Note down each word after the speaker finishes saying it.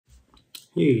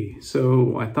Hey,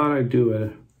 so I thought I'd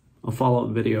do a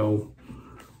follow-up video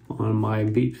on my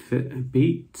Beats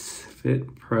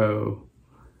Fit Pro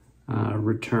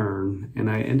return,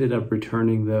 and I ended up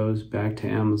returning those back to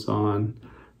Amazon,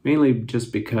 mainly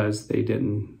just because they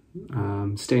didn't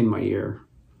stay in my ear.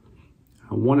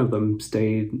 One of them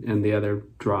stayed and the other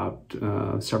dropped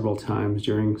several times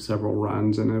during several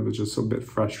runs, and it was just a bit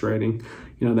frustrating.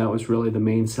 You know, that was really the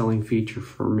main selling feature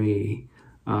for me.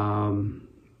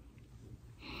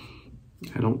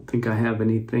 I don't think I have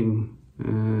anything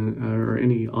or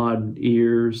any odd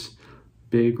ears,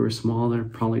 big or small. They're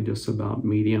probably just about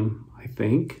medium, I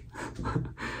think.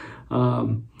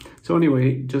 So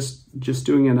anyway, just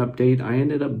doing an update. I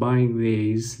ended up buying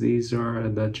these. These are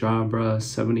the Jabra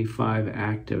 75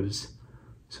 Actives.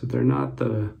 So they're not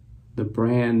the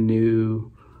brand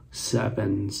new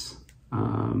 7s,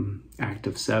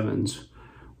 Active 7s,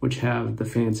 which have the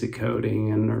fancy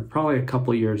coating and are probably a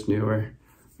couple years newer.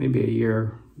 Maybe a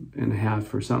year and a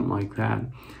half or something like that.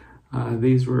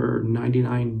 These were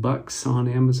 99 bucks on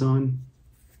Amazon.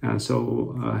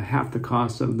 So half the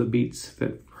cost of the Beats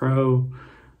Fit Pro.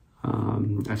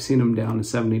 I've seen them down to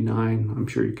 79. I'm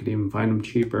sure you could even find them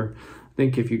cheaper. I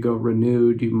think if you go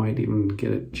renewed, you might even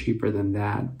get it cheaper than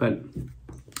that. But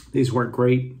these work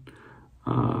great.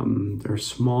 They're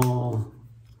small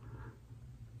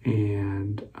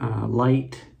and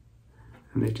light,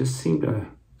 and they just seem to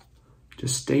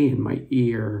just stay in my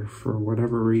ear for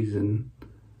whatever reason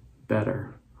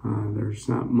better. There's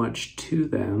not much to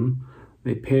them.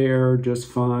 They pair just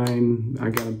fine.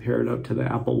 I got them paired up to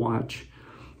the Apple Watch,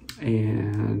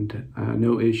 and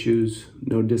no issues,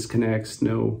 no disconnects,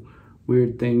 no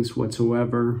weird things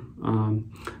whatsoever.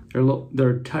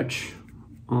 They're touch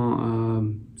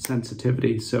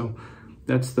sensitivity, so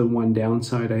that's the one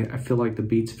downside. I feel like the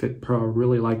Beats Fit Pro, I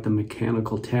really like the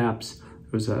mechanical taps.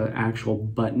 There was an actual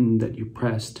button that you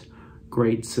pressed.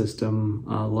 Great system.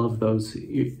 Love those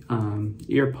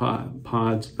ear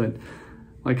pods, but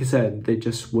like I said, they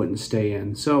just wouldn't stay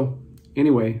in. So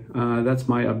anyway, that's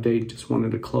my update. Just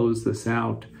wanted to close this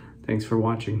out. Thanks for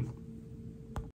watching.